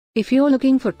If you're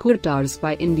looking for kurtas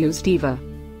by Indusdiva,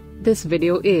 this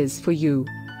video is for you.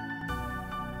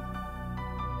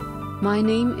 My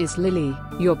name is Lily,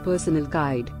 your personal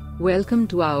guide. Welcome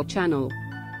to our channel.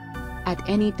 At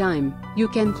any time, you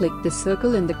can click the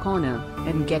circle in the corner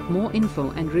and get more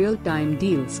info and real-time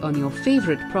deals on your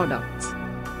favorite products.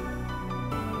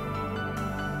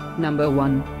 Number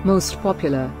 1, Most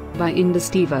Popular, by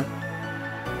Indusdiva.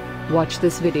 Watch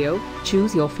this video,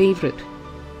 choose your favorite.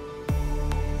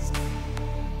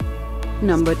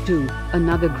 Number 2,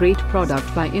 another great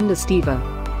product by Indusdiva.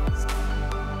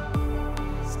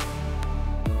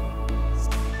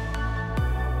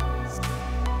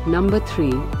 Number 3.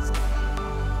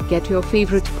 Get your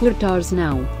favorite kurtas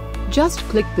now. Just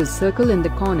click the circle in the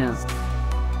corner.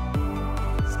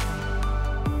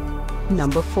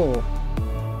 Number 4.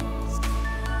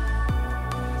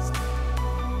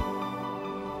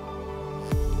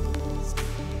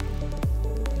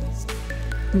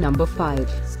 Number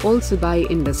 5, also by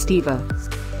Indusdiva.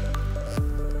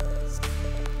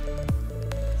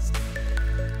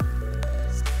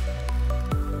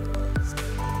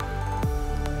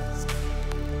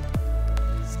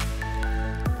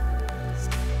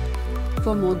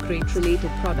 For more great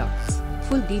related products,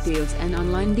 full details and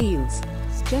online deals,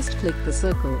 just click the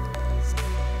circle.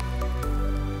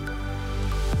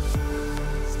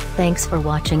 Thanks for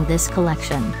watching this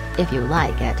collection. If you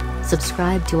like it,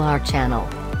 subscribe to our channel.